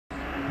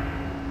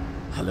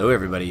Hello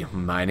everybody,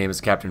 my name is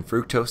Captain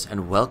Fructose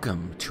and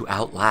welcome to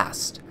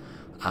Outlast.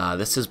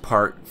 This is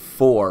part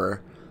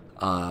 4.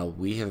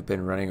 We have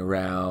been running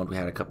around. We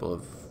had a couple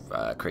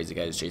of crazy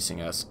guys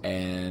chasing us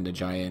and a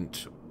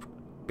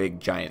big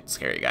giant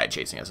scary guy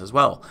chasing us as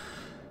well.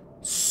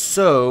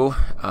 So,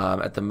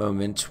 at the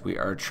moment we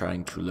are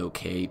trying to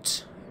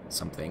locate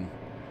something.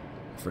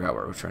 I forgot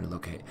what we're trying to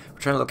locate. We're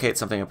trying to locate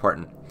something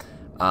important,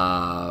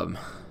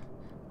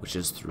 which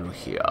is through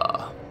here.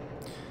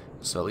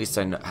 So at least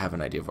I have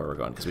an idea of where we're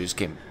going, because we just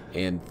came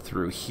in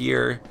through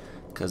here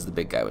because the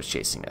big guy was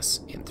chasing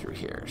us in through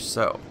here.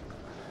 So,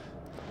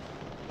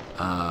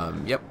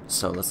 yep,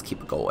 so let's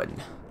keep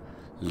going.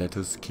 Let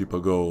us keep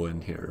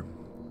going here.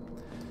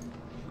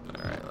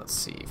 Alright, let's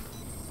see.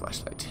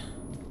 Flashlight.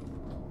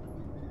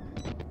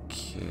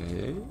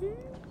 Okay.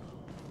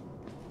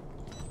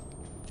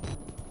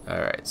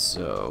 Alright,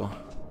 so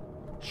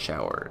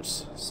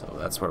showers. So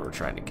that's where we're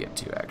trying to get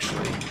to,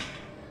 actually.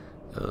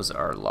 Those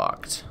are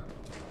locked.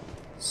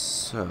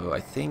 So, I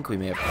think we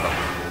may have popped.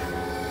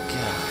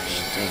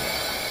 Gosh, dang it.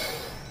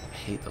 I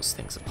hate those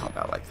things that pop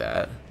out like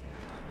that.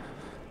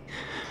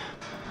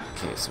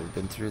 Okay, so we've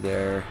been through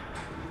there,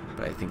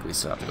 but I think we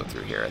still have to go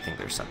through here. I think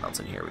there's something else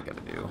in here we gotta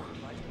do.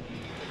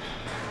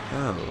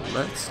 Oh,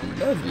 that's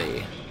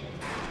lovely.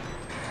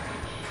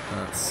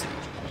 Let's see.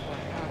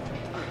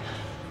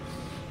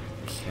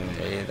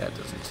 Okay, that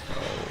doesn't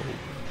help.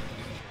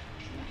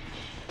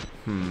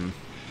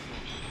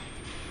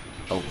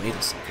 Oh, wait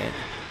a second.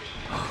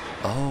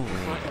 Oh,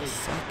 wait a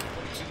second.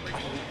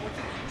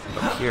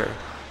 Look here.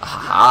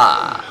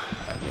 Aha!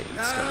 I made a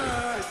discovery.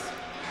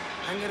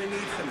 I'm gonna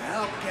need some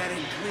help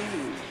getting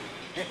clean.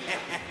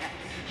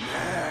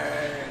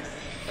 Nurse.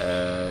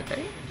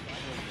 Okay.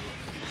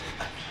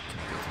 Can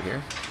we go through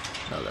here?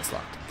 No, that's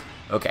locked.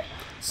 Okay,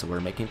 so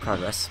we're making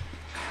progress.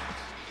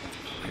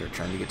 We're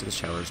trying to get to the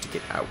showers to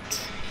get out.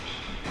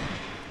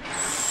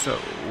 So...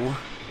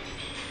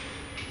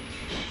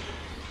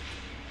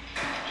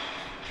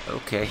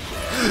 okay.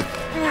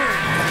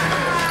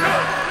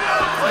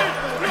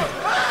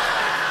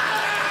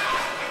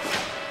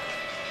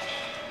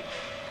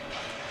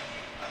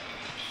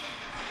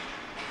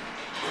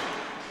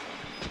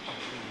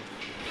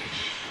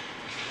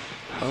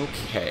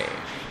 Okay.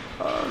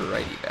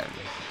 Alrighty then.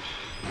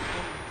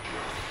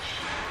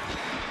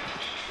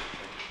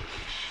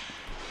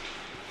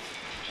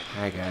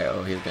 Hi guy.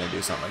 Oh, he's gonna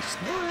do something like this.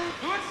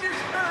 What's your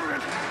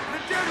servant? The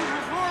dead is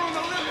before on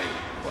the living.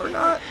 Or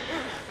not.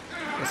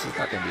 Guess he's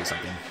not gonna do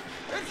something.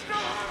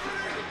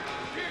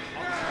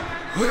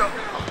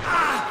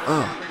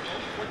 Oh.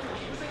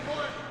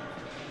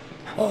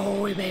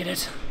 Oh, we made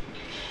it.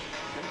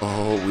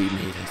 Oh, we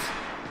made it.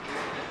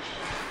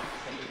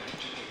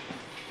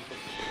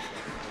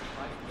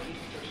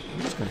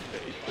 I'm just gonna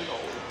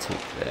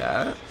take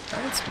that.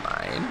 That's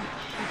mine.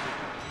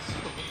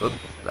 Oop,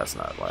 that's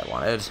not what I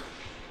wanted.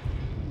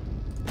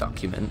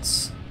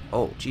 Documents.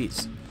 Oh,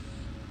 jeez.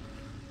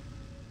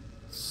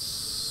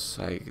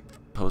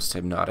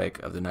 Post-hypnotic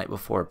of the night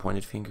before,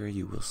 pointed finger,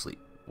 you will sleep,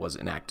 was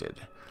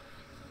enacted.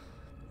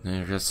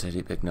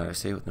 Hypnotic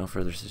state with no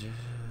further suggestion.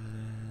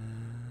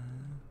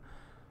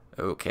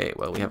 Okay,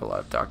 well, we have a lot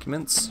of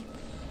documents.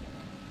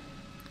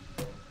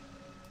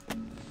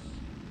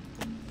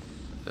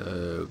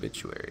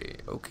 Obituary.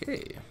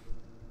 Okay.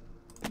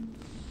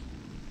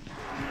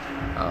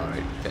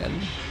 Alright, then.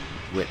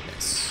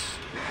 Witness.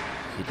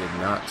 He did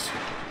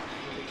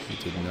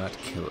not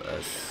kill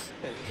us,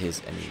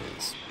 his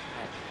enemies.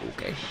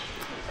 Okay.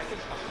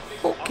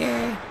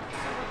 Okay.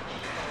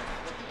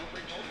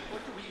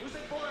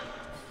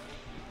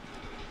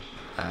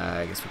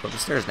 I guess we go up the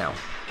stairs now.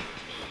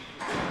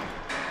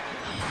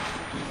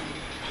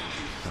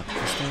 Up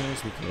the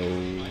stairs we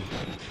go.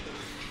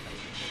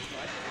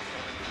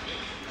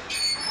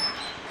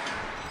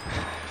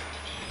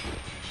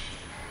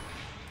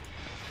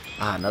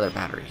 Ah, another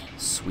battery.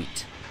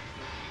 Sweet.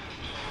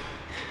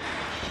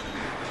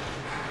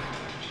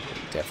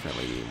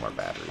 Definitely need more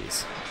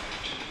batteries.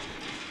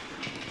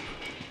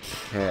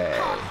 Okay.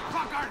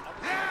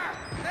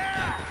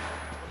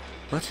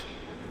 What?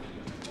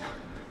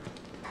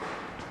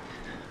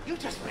 You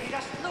just made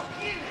us look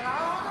in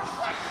all the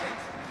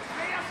questions.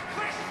 Made us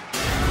question.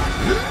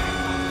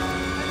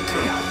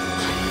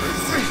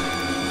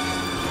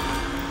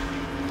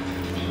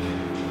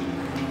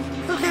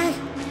 Okay.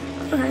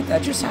 Alright,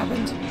 that just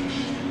happened.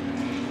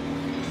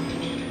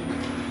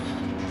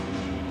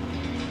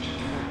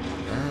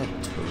 That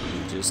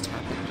totally just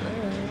happened.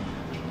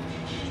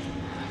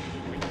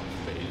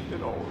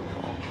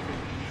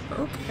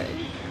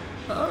 Okay.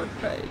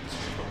 Alright.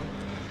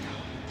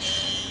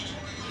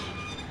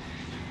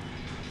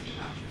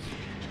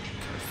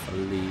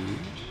 Carefully.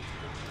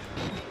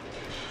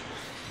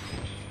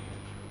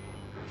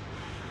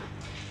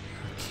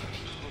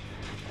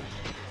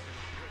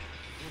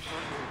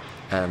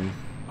 Okay.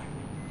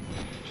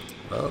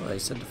 Well, I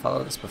said to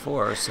follow this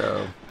before,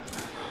 so...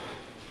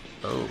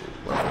 Oh,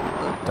 well,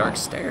 look, dark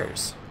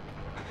stairs.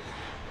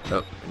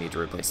 Oh, I need to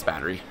replace the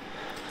battery.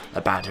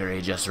 The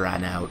battery just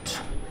ran out.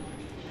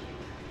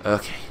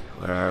 Okay,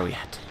 where are we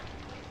at?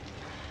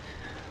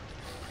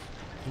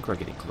 I think we're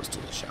getting close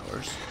to the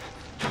showers.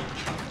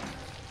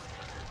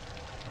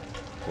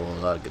 Well,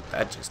 look at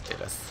that just did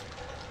us.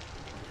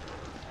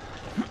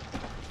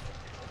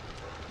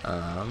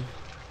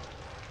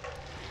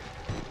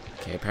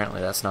 Okay,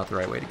 apparently that's not the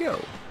right way to go.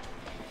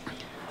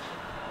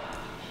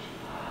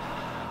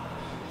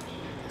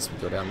 Guess we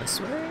go down this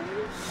way.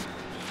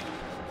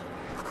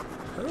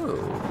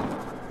 Oh.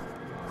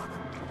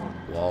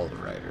 Wall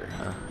rider,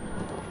 huh?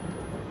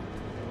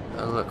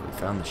 Oh, look, we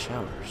found the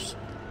showers.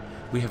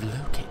 We have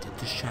located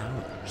the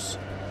showers.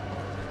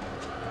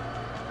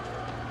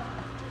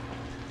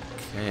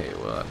 Okay,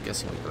 well, I'm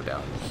guessing we go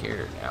down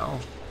here now.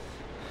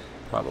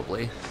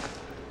 Probably.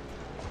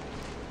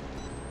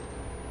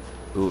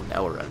 Ooh,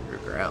 now we're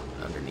underground,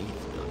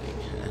 underneath the building.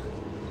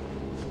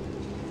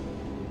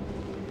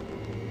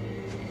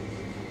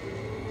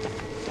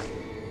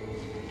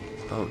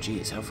 Oh,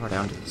 geez, how far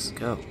down does this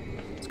go?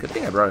 It's a good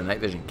thing I brought a night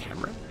vision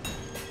camera.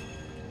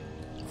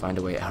 Find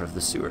a way out of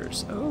the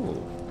sewers.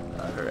 Oh,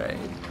 alright,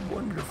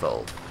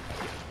 wonderful.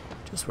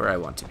 Just where I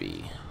want to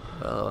be.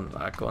 Well, I'm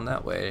not going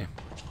that way.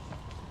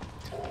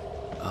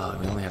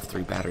 We only have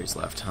 3 batteries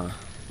left, huh?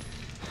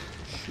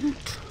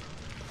 Shoot.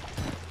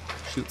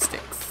 Shoot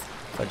sticks.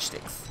 Fudge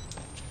sticks.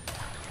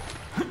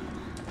 Okay,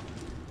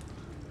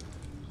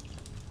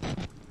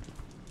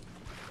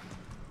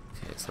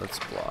 so that's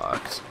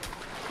blocked.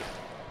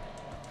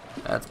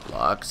 That's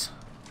blocked.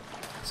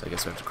 So I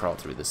guess we have to crawl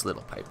through this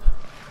little pipe.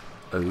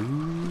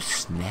 Oh,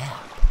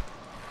 snap.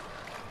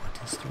 What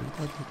is through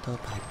the little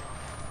pipe?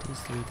 What is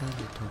through the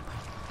little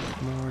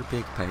pipe? More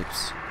big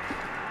pipes.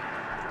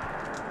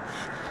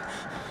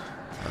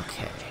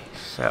 Okay,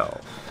 so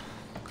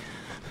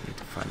we need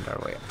to find our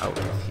way out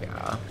of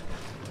here.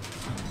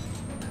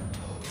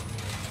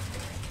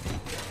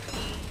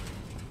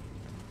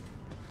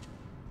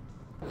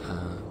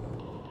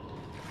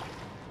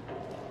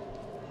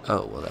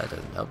 Oh, well that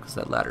doesn't help because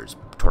that ladder's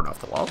torn off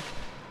the wall.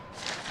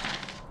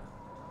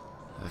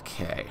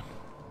 Okay.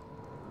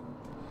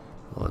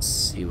 Well, let's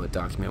see what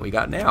document we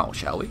got now,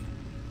 shall we?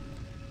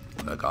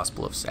 The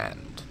Gospel of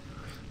Sand.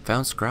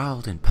 Found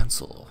scrawled in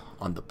pencil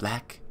on the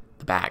back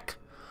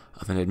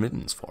of an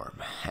admittance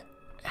form.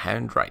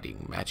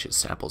 Handwriting matches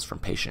samples from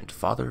patient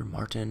Father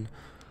Martin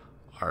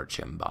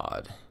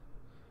Archibald.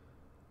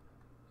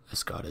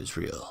 This God is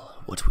real.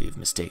 What we have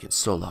mistaken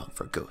so long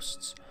for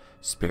ghosts,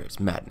 spirits,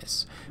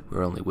 madness. We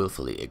were only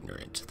willfully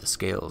ignorant. The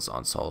scales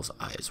on Saul's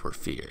eyes were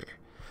fear.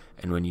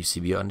 And when you see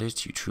beyond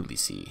it, you truly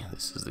see.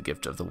 This is the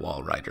gift of the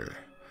wall rider,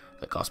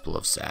 the Gospel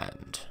of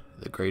Sand.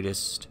 The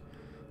greatest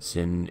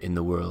sin in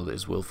the world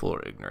is willful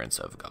ignorance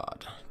of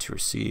God. To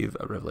receive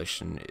a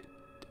revelation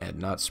and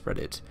not spread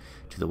it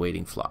to the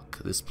waiting flock.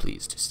 This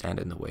please to stand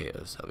in the way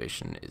of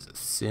salvation is a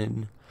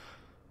sin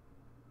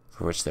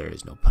for which there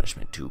is no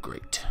punishment too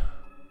great.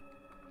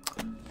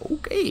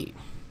 Okay.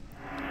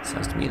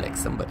 Sounds to me like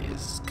somebody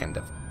is kind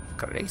of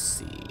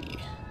crazy.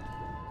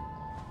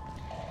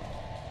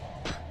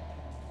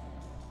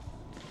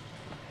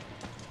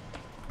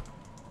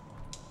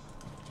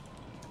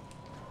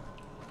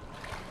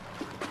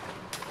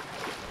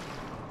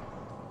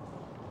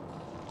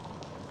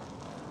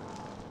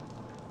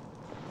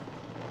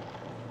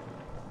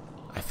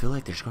 I feel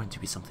like there's going to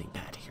be something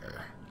bad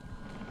here.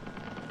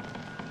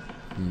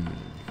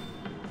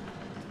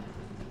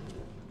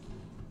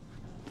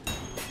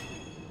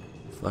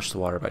 Flush the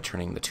water by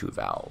turning the 2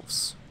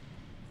 valves.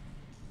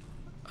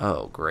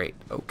 Oh, great.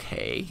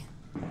 Okay.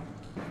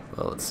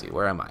 Well, let's see.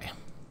 Where am I?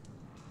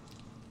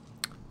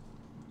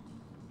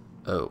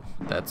 Oh,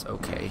 that's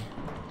okay.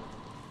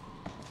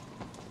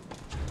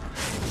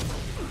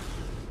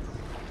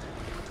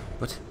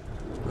 What?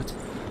 What?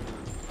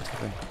 What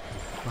happened?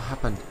 What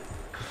happened?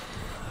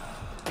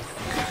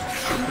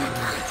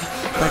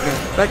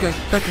 Bad guy,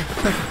 bad guy,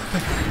 bad guy,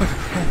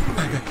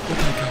 bad guy, oh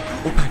bad guy,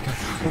 oh bad guy,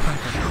 oh bad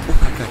guy, oh bad guy, oh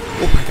bad guy,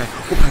 oh bad guy,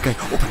 oh bad guy,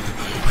 oh bad guy.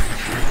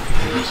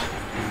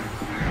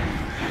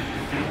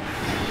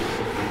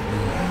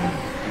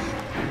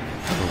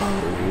 Hello.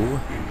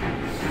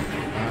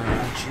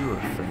 Aren't you a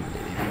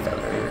friendly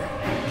feller?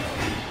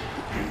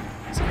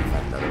 He's gonna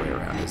find another way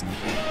around, isn't he?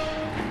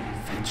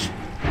 Fetch.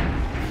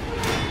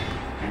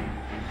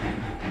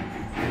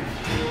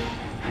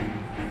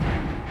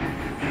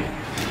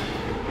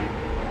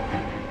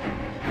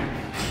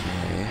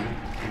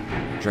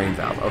 Drain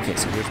valve. Okay,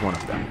 so here's one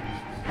of them.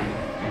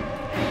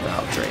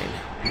 Valve drain.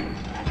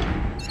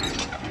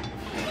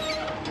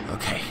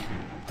 Okay,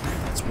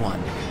 that's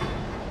one.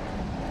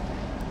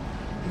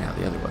 Now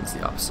the other one's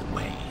the opposite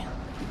way.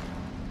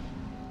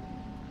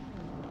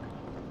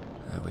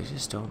 We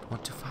just don't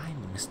want to find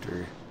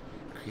Mr.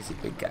 Crazy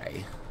Big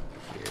Guy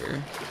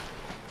here.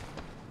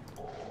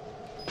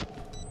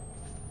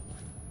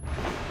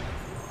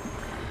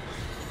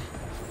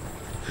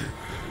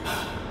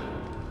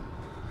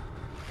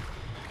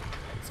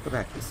 Go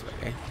back this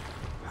way.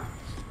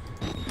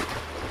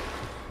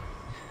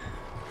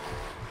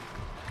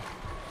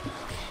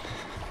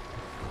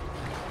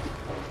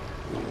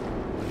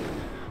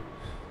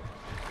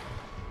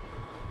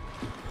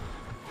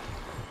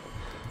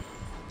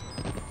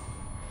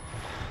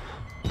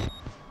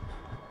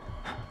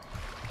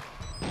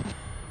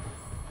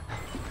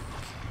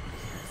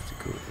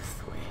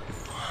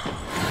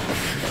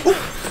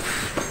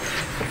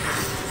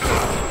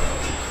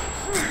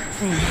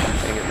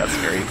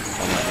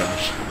 Oh my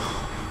gosh.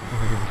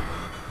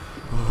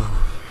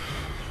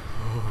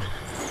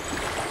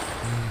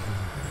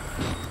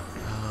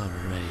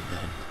 Alright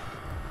then.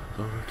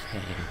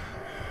 Okay.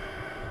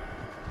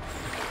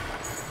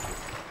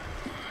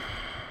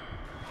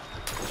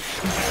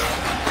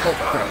 Oh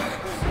crap.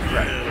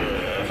 Right.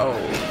 Oh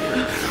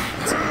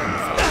dear.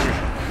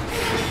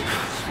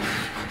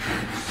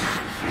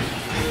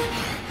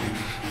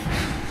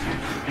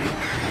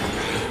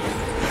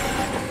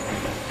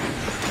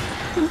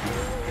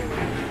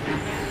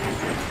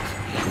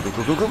 That's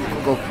go go go go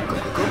go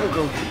go go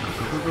go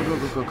go go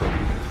go go go.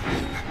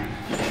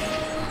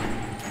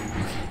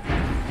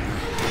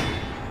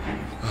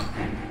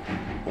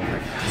 Oh my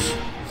gosh.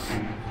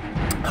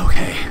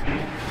 Okay.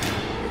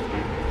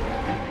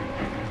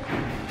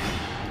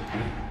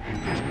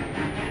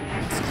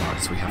 It's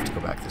locked, so we have to go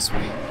back this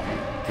way.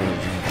 The other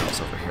drain valve's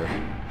over here.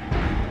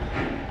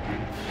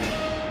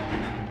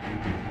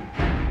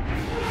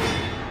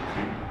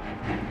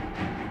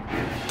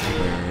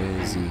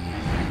 Where is he?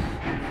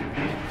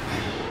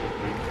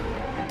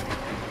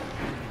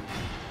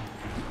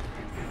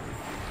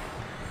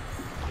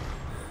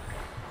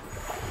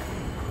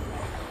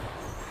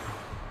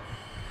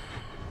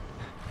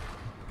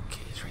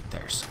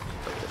 There, so we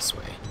go this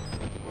way.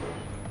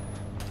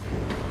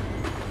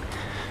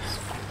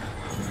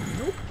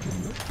 Nope,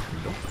 nope,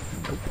 nope,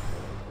 nope.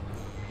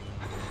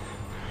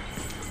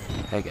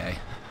 Hey, guy.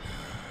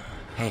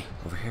 Hey,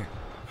 over here.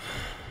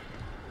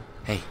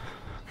 Hey.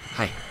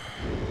 Hi.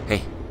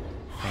 Hey.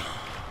 Hi.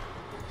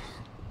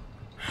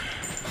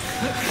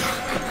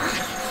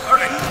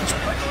 Alright.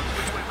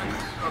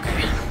 Okay.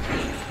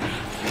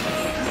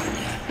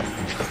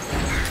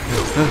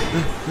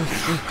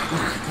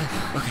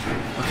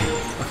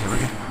 Okay, we're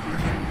good.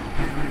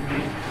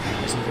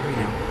 Just need to hurry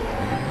now.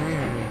 Hurry.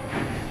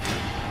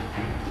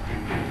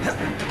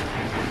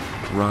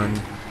 Run,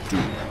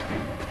 dude.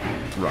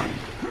 Run.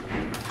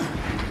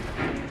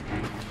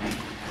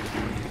 We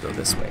need to go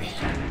this way.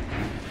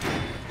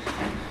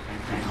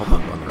 I hope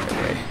I'm going the right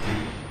way.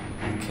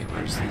 Okay,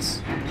 where's this?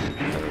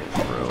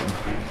 Room.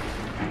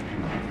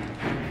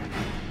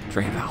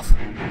 Drain valve.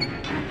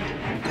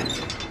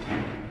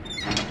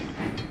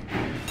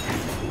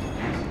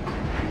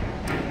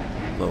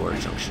 Lower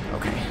junction.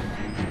 Okay.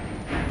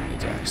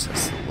 Need to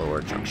access the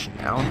lower junction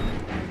now.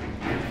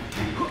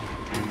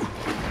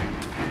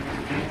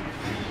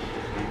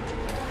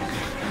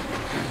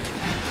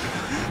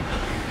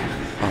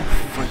 Oh,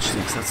 fudge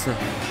sticks. That's the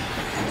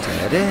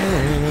dead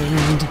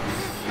end.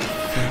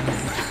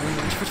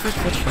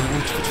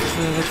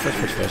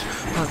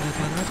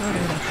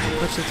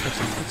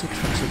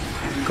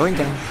 Going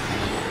down.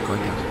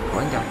 Going down.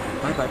 Going down.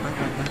 Bye, bye, bye,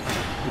 bye, bye.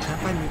 You can't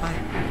find me. Bye.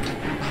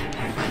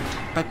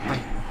 Bye, bye, bye,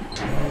 bye.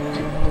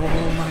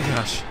 Oh my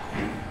gosh.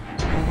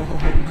 Oh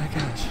my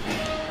gosh.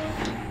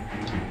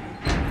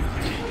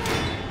 Okay.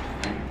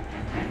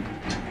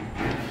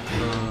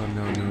 Oh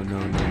no, no, no,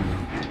 no, no.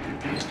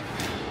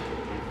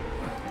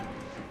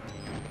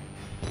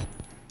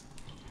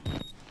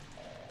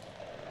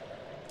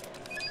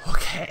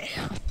 Okay.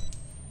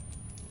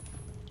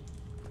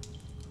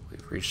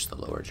 We've reached the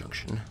lower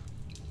junction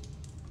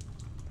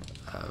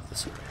of the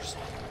sewers.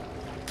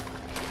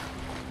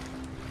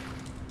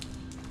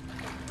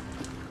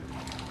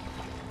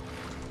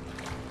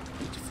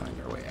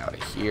 Out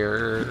of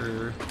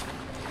here.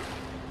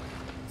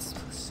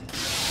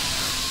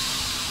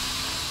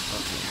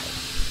 Okay.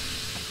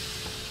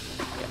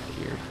 Get out of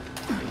here.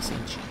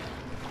 Facing G.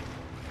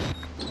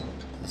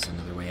 Is this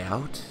another way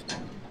out?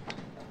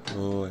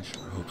 Oh, I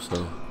sure hope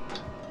so.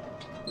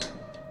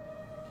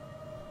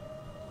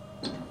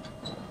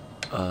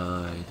 I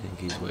think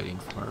he's waiting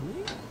for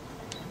me.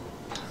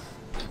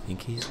 I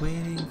think he's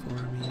waiting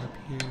for me up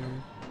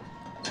here.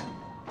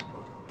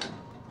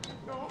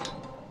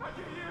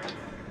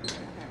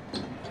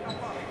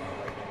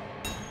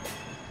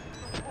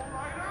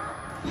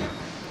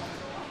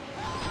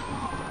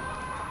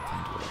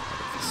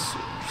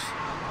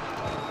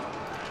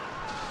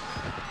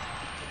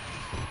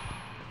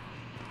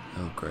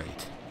 Oh,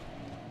 great.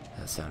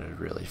 That sounded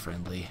really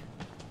friendly.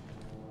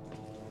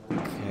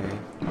 Okay.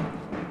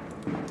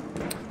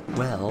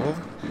 Well,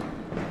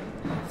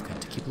 I've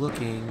got to keep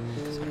looking.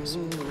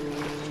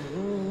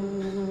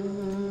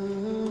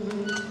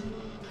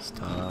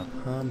 Stop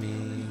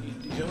humming.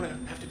 You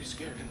don't have to be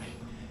scared of me.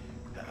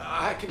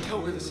 I can tell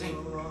we're the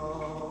same.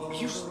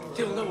 You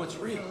still know it's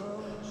real.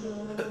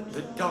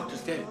 The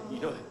doctor's dead. You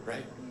know that,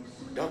 right?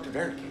 Dr.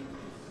 Wernicke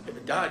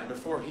died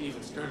before he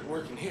even started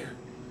working here.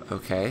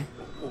 Okay.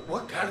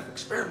 What kind of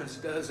experiments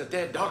does a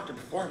dead doctor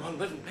perform on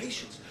living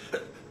patients?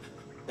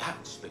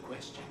 That's the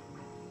question.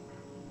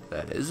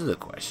 That is the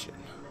question.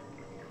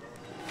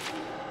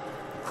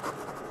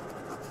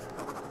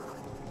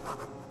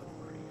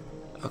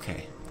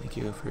 Okay, thank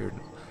you for your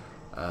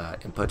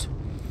input.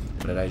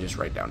 What did I just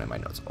write down in my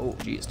notes? Oh,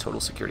 geez, total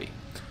security.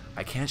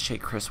 I can't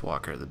shake Chris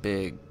Walker, the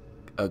big,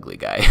 ugly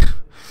guy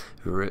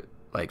who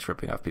likes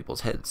ripping off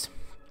people's heads.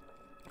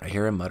 I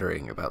hear him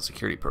muttering about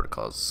security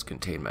protocols,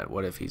 containment.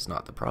 What if he's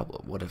not the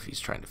problem? What if he's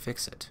trying to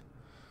fix it?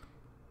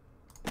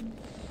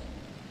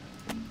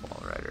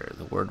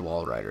 word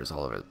Walriders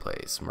all over the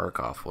place.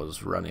 Murkoff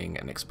was running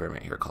an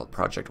experiment here called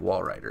Project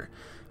Walrider,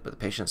 but the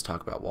patients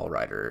talk about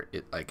Walrider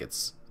like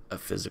it's a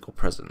physical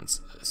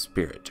presence, a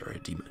spirit, or a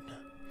demon.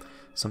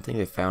 Something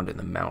they found in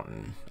the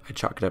mountain. I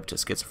chalk it up to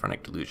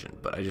schizophrenic delusion,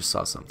 but I just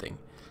saw something.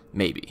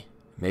 Maybe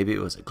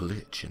it was a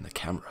glitch in the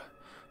camera,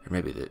 or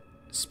maybe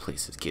this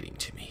place is getting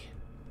to me.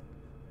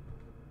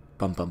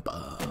 Bum bum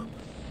bum.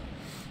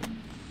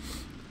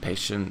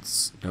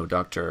 Patients know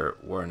Dr.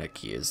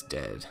 Warnicki is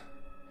dead.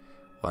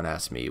 One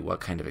asked me, what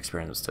kind of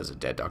experiments does a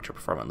dead doctor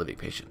perform on living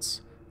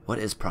patients? What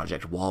is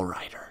Project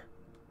Walrider?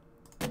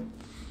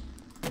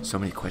 So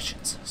many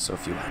questions, so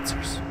few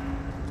answers.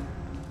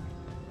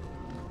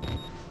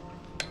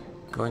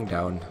 Going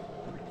down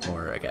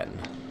more again.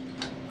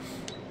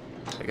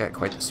 I got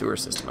quite the sewer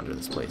system under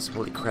this place.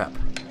 Holy crap.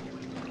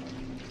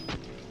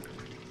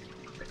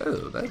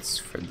 Oh, that's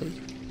friendly.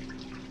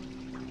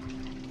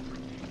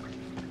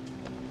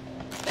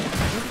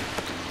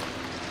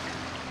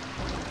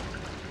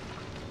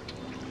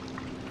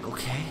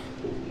 Okay.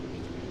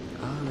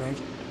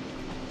 Alright.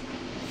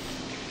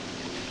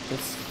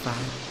 It's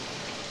fine.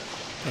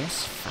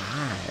 It's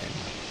fine.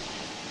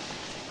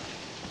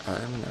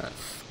 I'm not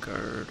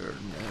scared or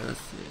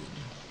nothing.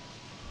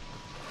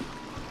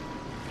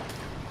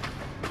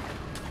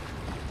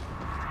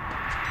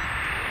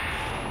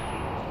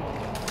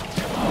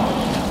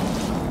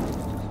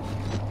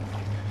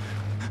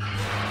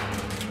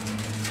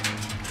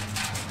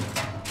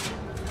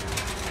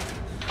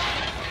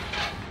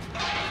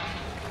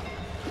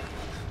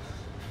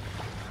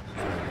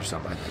 There's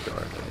something behind the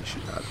door, but I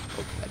should not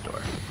open that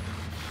door.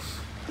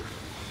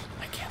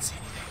 I can't see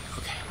anything.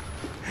 Okay.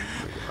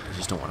 I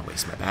just don't want to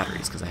waste my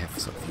batteries because I have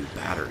so few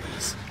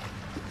batteries.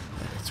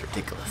 It's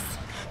ridiculous.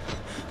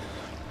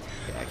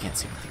 Yeah, I can't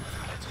see anything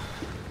without it.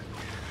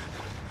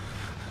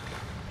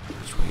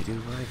 Which way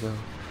do I go?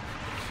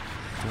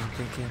 I don't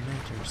think it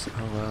matters.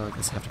 Oh well, I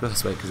guess I have to go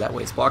this way because that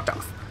way's blocked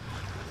off.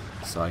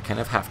 So I kind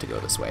of have to go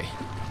this way.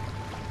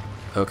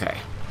 Okay.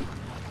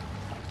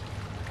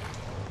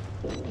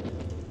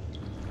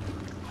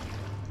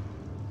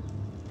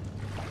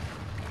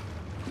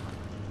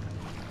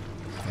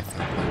 I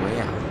found my way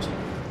out.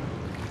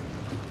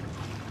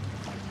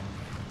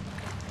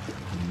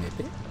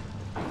 Maybe?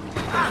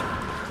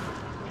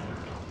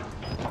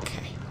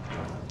 Okay.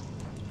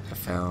 I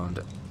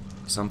found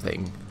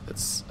something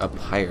that's up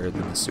higher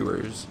than the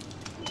sewers.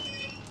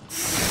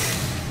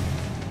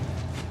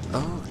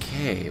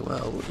 Okay,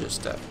 well, we'll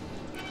just,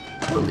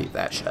 we'll leave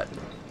that shut.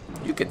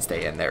 You can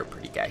stay in there,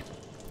 pretty guy.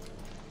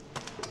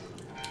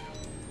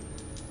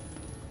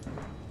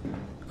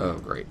 Oh,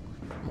 great.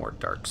 More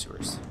dark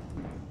sewers.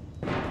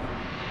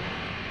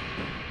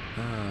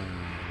 Ah,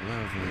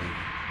 lovely.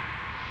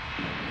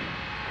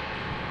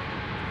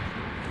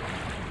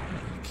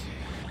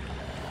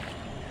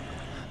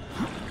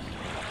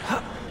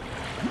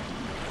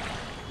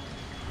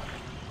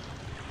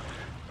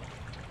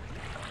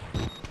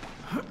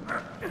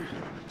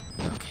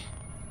 Okay.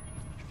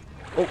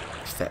 Oh,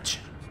 fetch.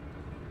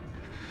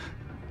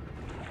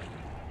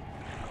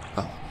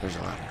 Oh, there's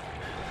a ladder.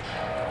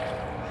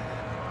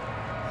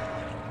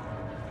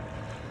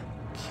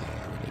 Okay,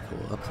 let me go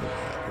up the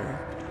ladder.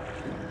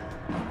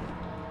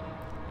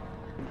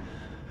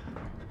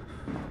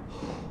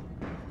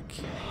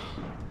 Okay.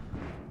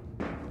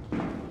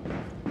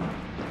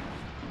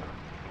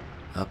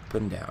 Up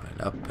and down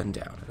and up and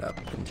down and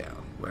up and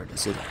down. Where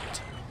does it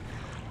end?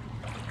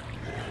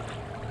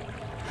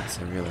 Yes,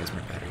 I realize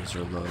my batteries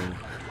are low.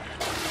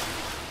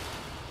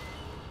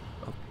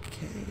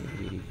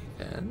 Okay,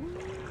 then.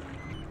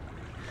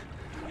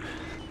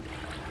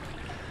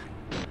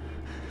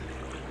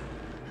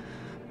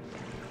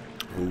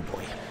 Oh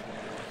boy.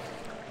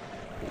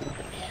 Oh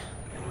boy.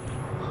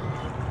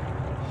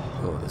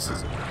 Oh, this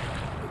is.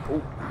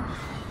 Oh.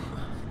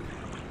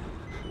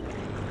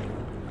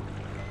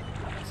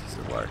 This is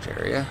a large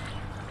area.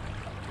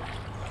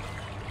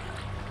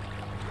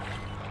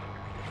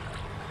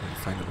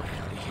 Find a way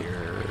out of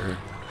here.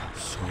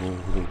 So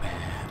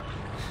bad.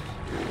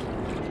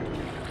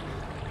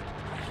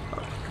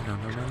 Oh, no.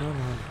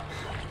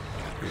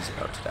 He's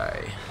about to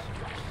die.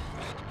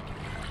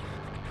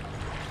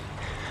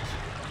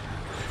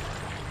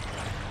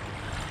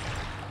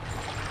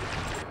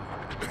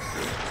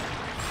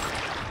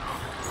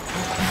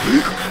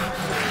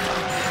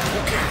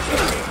 Okay.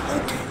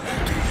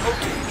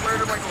 Where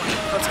am I going?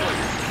 Let's go.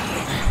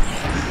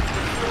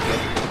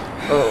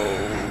 Oh,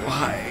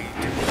 hi.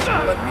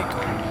 Let me go.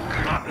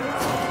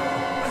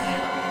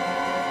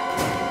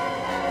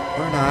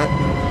 Or not.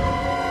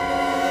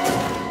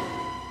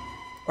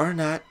 Or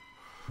not.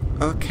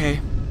 Okay.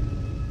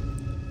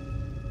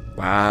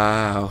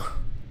 Wow.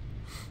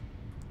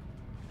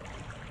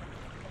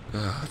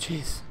 Oh,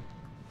 jeez.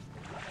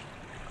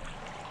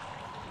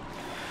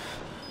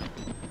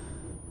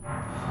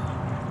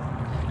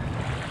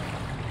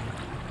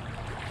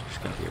 There's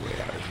gotta be a way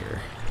out of here.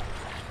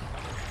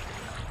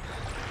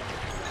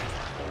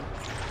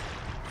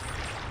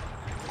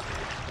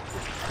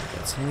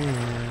 That's him.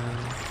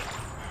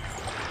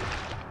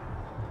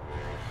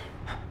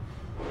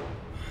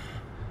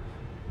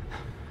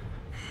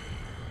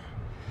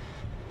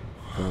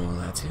 Oh,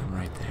 that's him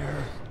right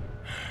there.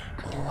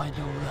 Oh, I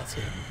know that's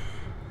him.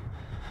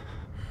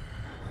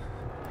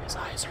 His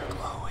eyes are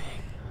glowing.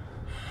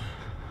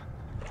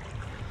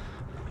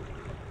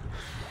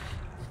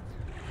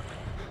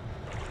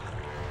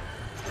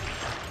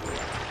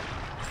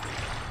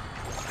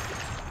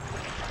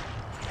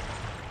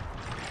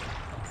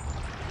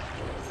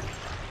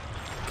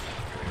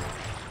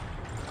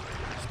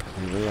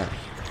 Way out of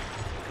here.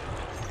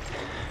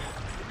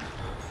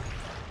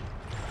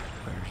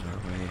 Where's our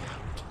way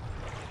out?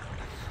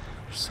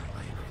 There's some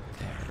light right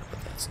there, but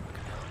that's not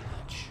gonna help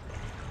much.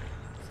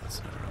 That's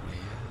not our way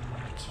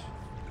out.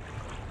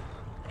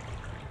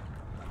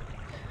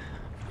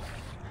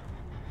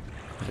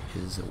 What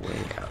is a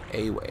way out?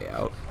 A way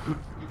out.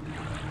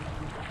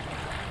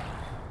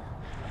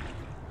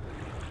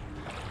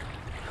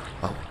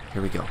 Oh,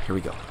 here we go. Here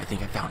we go. I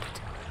think I found it.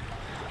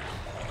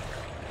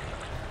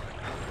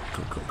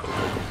 Go, go, go, go, go.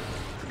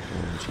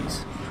 Oh,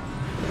 jeez.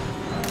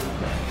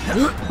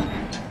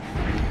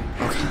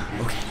 Okay,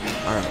 okay.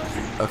 Alright.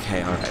 Okay,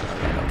 alright,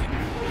 okay.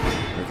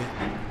 We're good.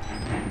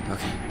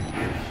 Okay.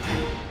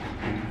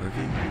 We're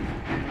good.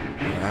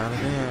 We're out of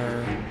there.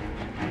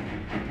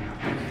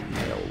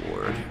 Mail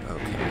ward.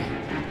 Okay.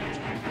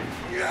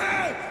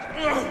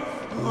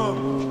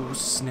 Oh,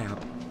 snap.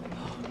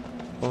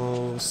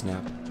 Oh,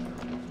 snap.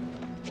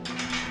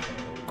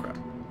 Crap.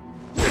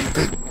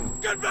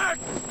 Get back!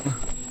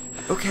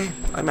 Okay,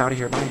 I'm out of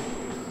here. Bye.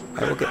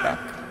 I will get back.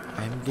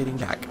 I'm getting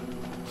back.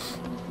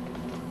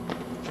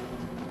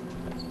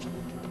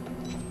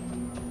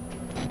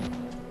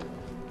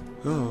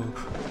 Oh.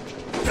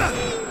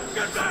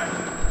 Get back!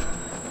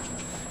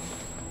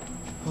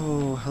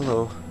 Oh,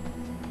 hello.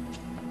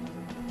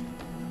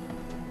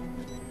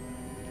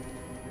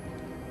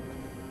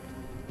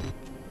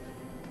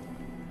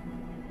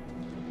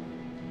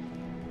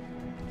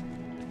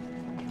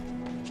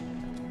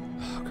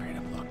 Oh, great.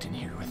 I'm locked in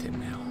here with him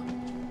now.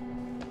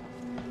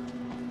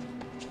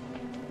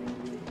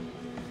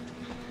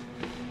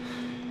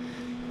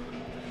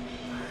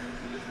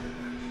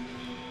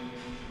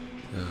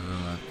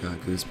 Oh, I've got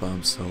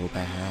goosebumps so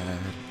bad.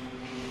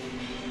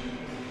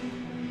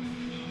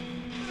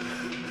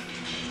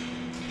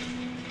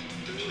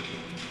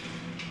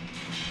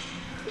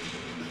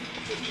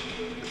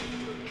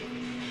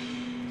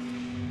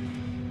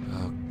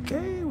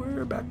 Okay,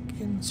 we're back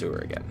in sewer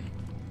again.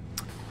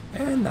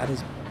 And that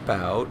is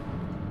about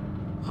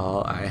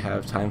all I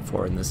have time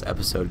for in this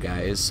episode,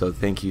 guys. So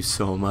thank you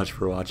so much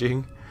for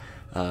watching.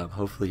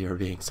 Hopefully you're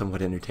being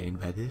somewhat entertained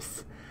by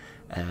this.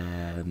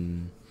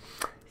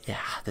 Yeah,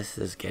 this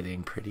is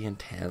getting pretty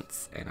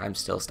intense, and I'm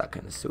still stuck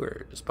in the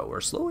sewers, but we're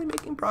slowly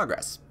making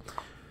progress.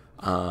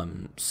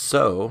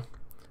 So,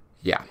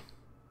 yeah.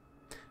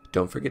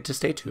 Don't forget to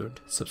stay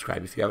tuned.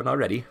 Subscribe if you haven't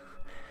already.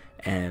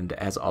 And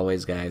as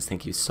always, guys,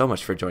 thank you so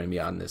much for joining me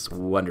on this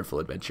wonderful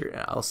adventure,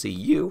 and I'll see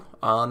you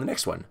on the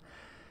next one.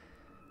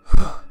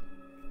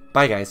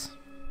 Bye, guys.